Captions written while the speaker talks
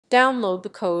Download the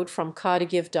code from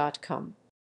codegive.com.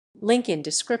 Link in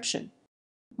description.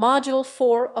 Module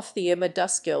 4 of the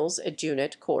eduskills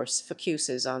edunet course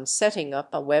focuses on setting up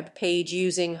a web page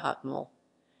using HTML,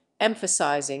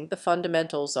 emphasizing the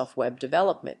fundamentals of web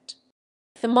development.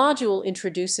 The module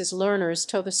introduces learners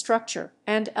to the structure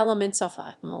and elements of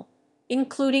HTML,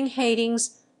 including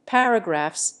headings,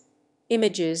 paragraphs,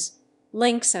 images,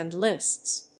 links, and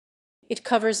lists. It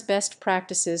covers best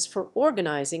practices for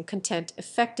organizing content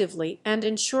effectively and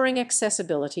ensuring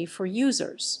accessibility for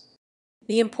users.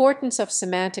 The importance of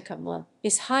semantic HTML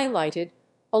is highlighted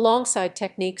alongside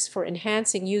techniques for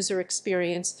enhancing user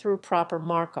experience through proper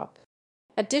markup.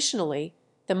 Additionally,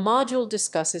 the module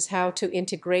discusses how to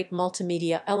integrate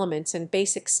multimedia elements and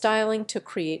basic styling to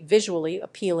create visually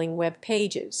appealing web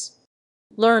pages.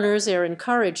 Learners are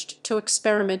encouraged to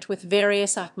experiment with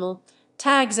various HTML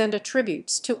tags and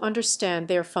attributes to understand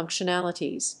their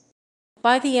functionalities.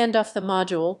 By the end of the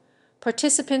module,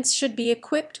 participants should be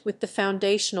equipped with the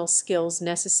foundational skills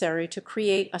necessary to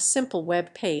create a simple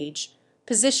web page,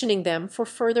 positioning them for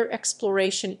further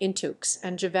exploration in eduskills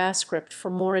and JavaScript for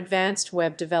more advanced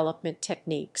web development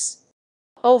techniques.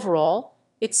 Overall,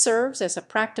 it serves as a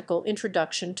practical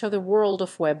introduction to the world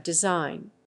of web design.